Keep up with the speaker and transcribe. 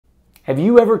Have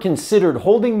you ever considered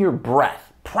holding your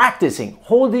breath, practicing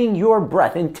holding your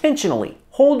breath, intentionally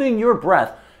holding your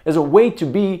breath as a way to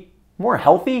be more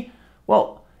healthy?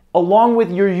 Well, along with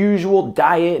your usual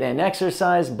diet and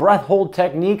exercise, breath hold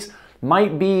techniques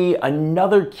might be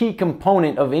another key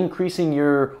component of increasing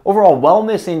your overall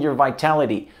wellness and your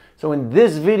vitality. So in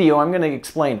this video, I'm going to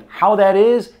explain how that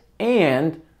is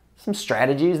and some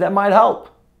strategies that might help.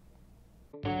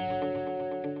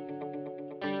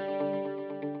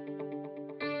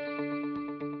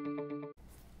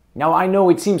 Now, I know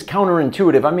it seems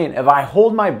counterintuitive. I mean, if I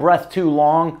hold my breath too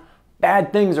long,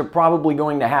 bad things are probably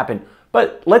going to happen.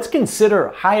 But let's consider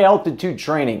high altitude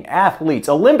training, athletes,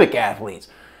 Olympic athletes,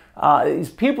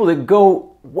 these people that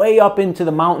go way up into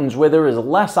the mountains where there is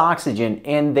less oxygen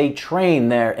and they train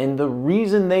there. And the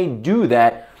reason they do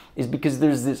that is because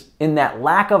there's this, in that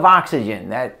lack of oxygen,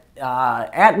 that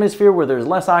atmosphere where there's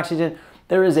less oxygen,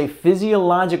 there is a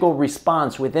physiological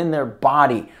response within their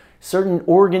body. Certain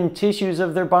organ tissues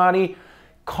of their body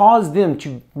cause them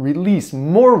to release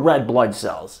more red blood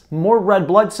cells. More red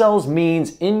blood cells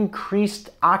means increased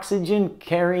oxygen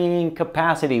carrying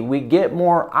capacity. We get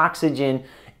more oxygen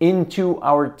into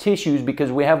our tissues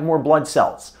because we have more blood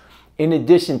cells. In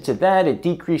addition to that, it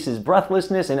decreases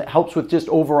breathlessness and it helps with just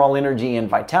overall energy and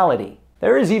vitality.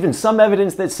 There is even some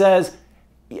evidence that says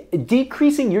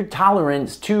decreasing your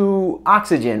tolerance to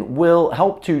oxygen will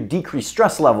help to decrease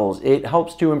stress levels. It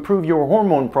helps to improve your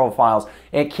hormone profiles.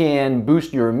 It can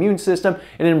boost your immune system.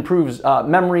 It improves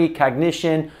memory,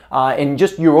 cognition, and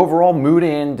just your overall mood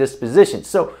and disposition.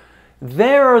 So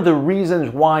there are the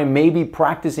reasons why maybe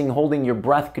practicing holding your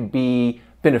breath could be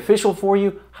beneficial for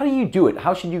you. How do you do it?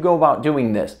 How should you go about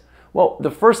doing this? Well,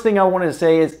 the first thing I want to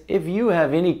say is if you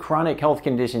have any chronic health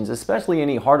conditions, especially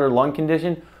any heart or lung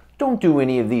condition, don't do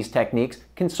any of these techniques.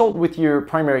 Consult with your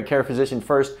primary care physician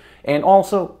first, and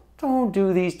also don't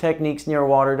do these techniques near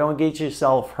water. Don't get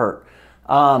yourself hurt.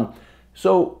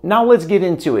 So now let's get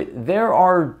into it. There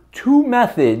are two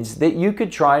methods that you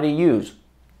could try to use.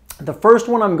 The first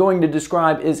one I'm going to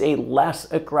describe is a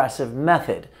less aggressive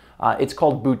method. It's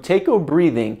called Buteyko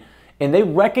breathing, and they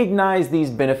recognize these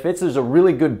benefits. There's a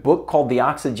really good book called The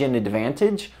Oxygen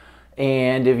Advantage,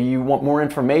 and if you want more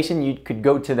information, you could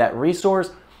go to that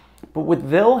resource. But what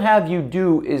they'll have you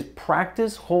do is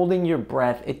practice holding your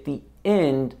breath at the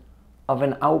end of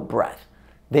an out breath.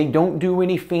 They don't do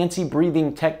any fancy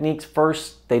breathing techniques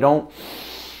first. They don't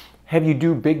have you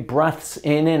do big breaths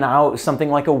in and out,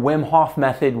 something like a Wim Hof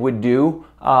method would do.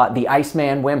 The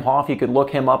Iceman Wim Hof, you could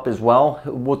look him up as well.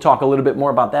 We'll talk a little bit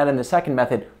more about that in the second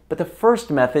method. But the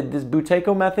first method, this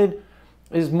Buteyko method,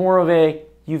 is more of a,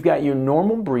 you've got your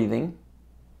normal breathing.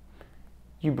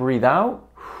 You breathe out.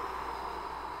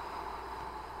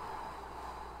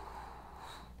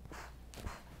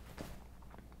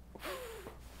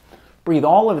 Breathe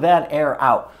all of that air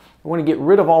out. You want to get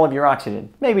rid of all of your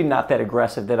oxygen. Maybe not that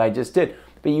aggressive that I just did,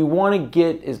 but you want to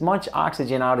get as much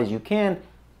oxygen out as you can,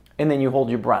 and then you hold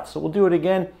your breath. So we'll do it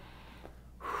again.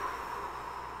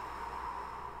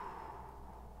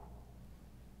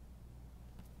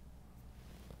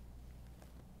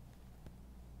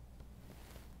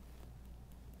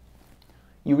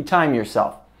 You would time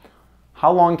yourself.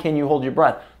 How long can you hold your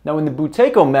breath? Now in the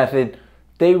Buteyko method,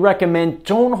 they recommend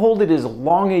don't hold it as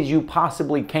long as you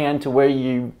possibly can to where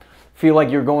you feel like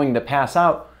you're going to pass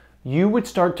out. You would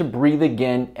start to breathe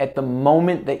again at the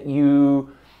moment that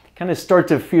you kind of start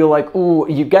to feel like, ooh,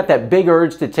 you've got that big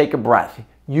urge to take a breath.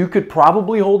 You could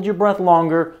probably hold your breath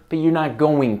longer, but you're not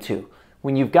going to.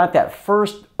 When you've got that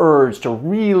first urge to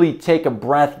really take a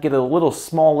breath, get a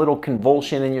small little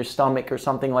convulsion in your stomach or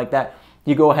something like that,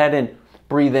 you go ahead and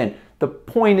breathe in. The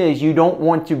point is you don't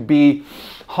want to be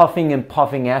huffing and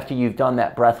puffing after you've done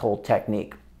that breath hold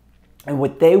technique. And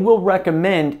what they will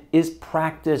recommend is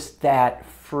practice that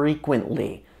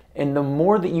frequently. And the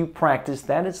more that you practice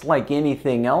that, it's like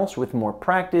anything else. With more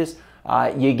practice,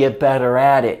 you get better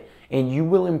at it. And you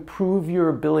will improve your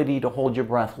ability to hold your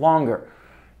breath longer.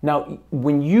 Now,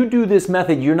 when you do this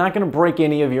method, you're not going to break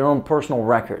any of your own personal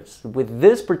records. With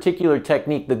this particular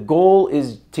technique, the goal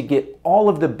is to get all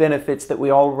of the benefits that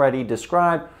we already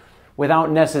described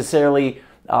without necessarily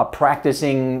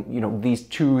practicing, these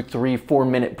 2, 3, 4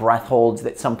 minute breath holds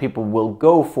that some people will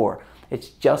go for. It's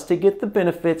just to get the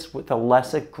benefits with a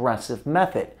less aggressive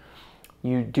method.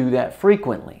 You do that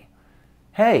frequently.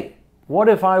 Hey, what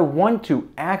if I want to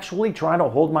actually try to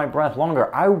hold my breath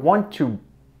longer? I want to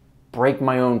break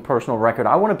my own personal record.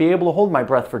 I want to be able to hold my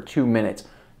breath for 2 minutes,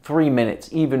 3 minutes,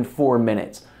 even 4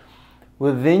 minutes.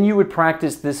 Well, then you would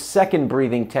practice this second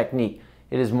breathing technique.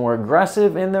 It is more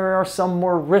aggressive, and there are some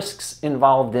more risks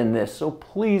involved in this. So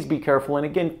please be careful. And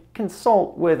again,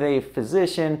 consult with a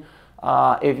physician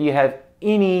if you have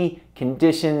any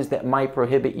conditions that might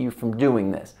prohibit you from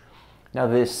doing this. Now,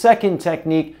 this second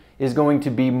technique is going to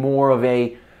be more of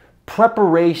a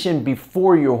preparation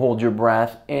before you hold your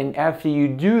breath. And after you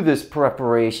do this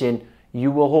preparation,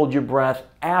 you will hold your breath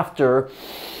after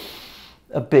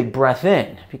a big breath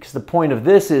in, because the point of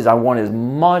this is I want as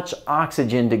much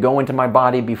oxygen to go into my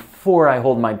body before I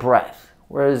hold my breath.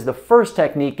 Whereas the first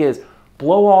technique is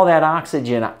blow all that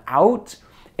oxygen out,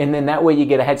 and then that way you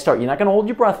get a head start. You're not going to hold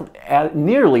your breath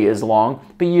nearly as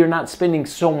long, but you're not spending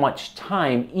so much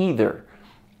time either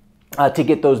to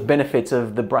get those benefits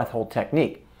of the breath hold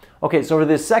technique. Okay, so for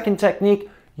this second technique,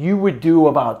 you would do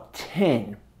about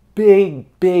 10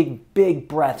 big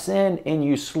breaths in, and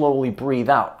you slowly breathe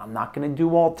out. I'm not going to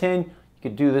do all 10. You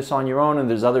could do this on your own, and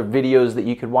there's other videos that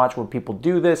you could watch where people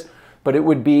do this, but it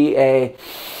would be a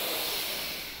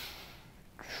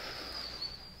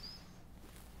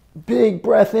big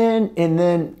breath in, and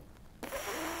then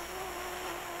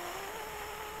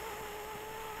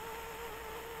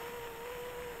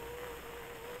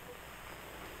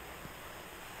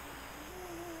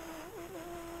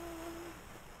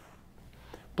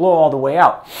blow all the way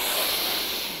out.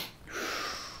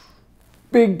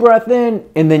 Big breath in,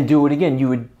 and then do it again. You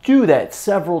would do that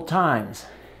several times.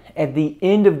 At the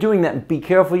end of doing that, be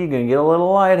careful, you're going to get a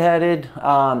little lightheaded.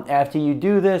 After you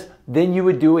do this, then you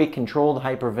would do a controlled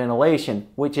hyperventilation,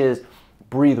 which is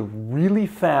breathe really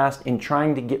fast and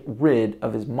trying to get rid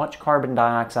of as much carbon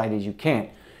dioxide as you can.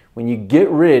 When you get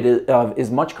rid of as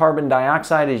much carbon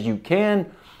dioxide as you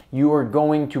can, you are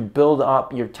going to build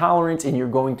up your tolerance, and you're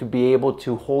going to be able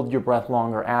to hold your breath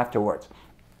longer afterwards.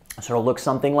 So it'll look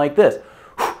something like this.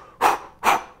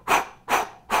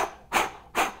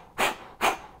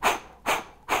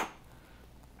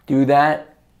 Do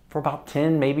that for about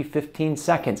 10, maybe 15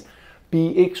 seconds.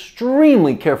 Be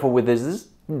extremely careful with this.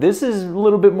 This is a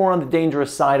little bit more on the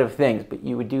dangerous side of things, but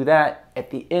you would do that.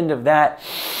 At the end of that,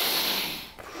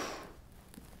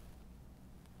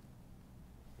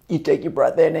 you take your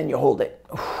breath in and you hold it.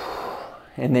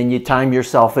 And then you time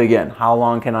yourself again. How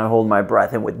long can I hold my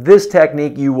breath? And with this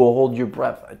technique, you will hold your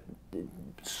breath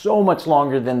so much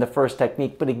longer than the first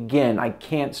technique. But again, I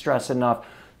can't stress enough,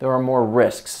 there are more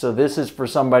risks. So this is for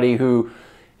somebody who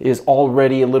is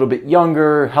already a little bit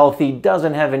younger, healthy,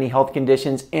 doesn't have any health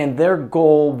conditions, and their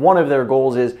goal, one of their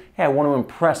goals is, hey, I want to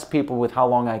impress people with how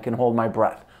long I can hold my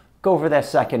breath. Go for that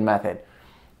second method.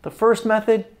 The first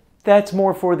method, that's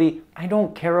more for the, I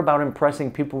don't care about impressing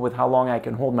people with how long I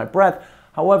can hold my breath.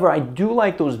 However, I do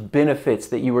like those benefits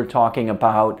that you were talking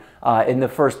about in the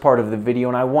first part of the video,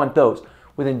 and I want those.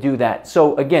 Well, then do that.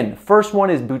 So again, the first one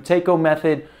is Buteyko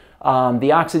method.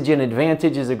 The Oxygen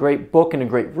Advantage is a great book and a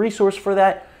great resource for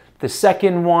that. The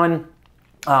second one,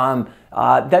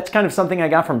 that's kind of something I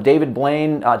got from David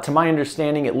Blaine. To my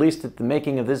understanding, at least at the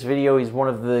making of this video, he's one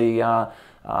of the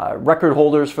record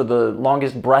holders for the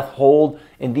longest breath hold,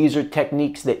 and these are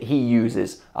techniques that he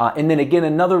uses. And then again,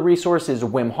 another resource is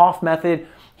Wim Hof method.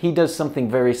 He does something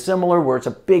very similar where it's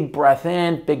a big breath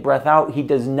in, big breath out. He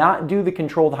does not do the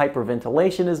controlled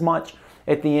hyperventilation as much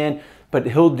at the end, but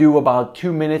he'll do about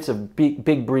 2 minutes of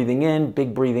big breathing in,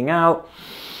 big breathing out.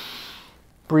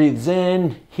 Breathes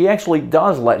in. He actually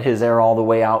does let his air all the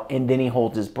way out, and then he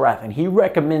holds his breath. And he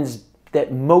recommends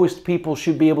that most people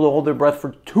should be able to hold their breath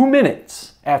for 2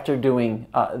 minutes after doing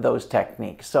those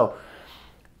techniques. So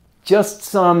just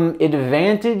some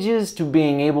advantages to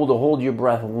being able to hold your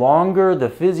breath longer, the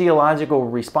physiological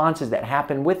responses that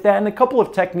happen with that, and a couple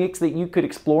of techniques that you could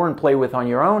explore and play with on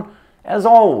your own. As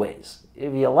always,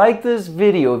 if you like this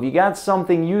video, if you got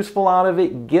something useful out of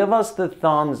it, give us the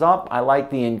thumbs up. I like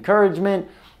the encouragement.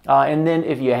 And then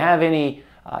if you have any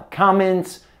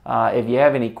comments, if you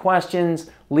have any questions,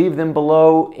 leave them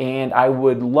below, and I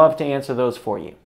would love to answer those for you.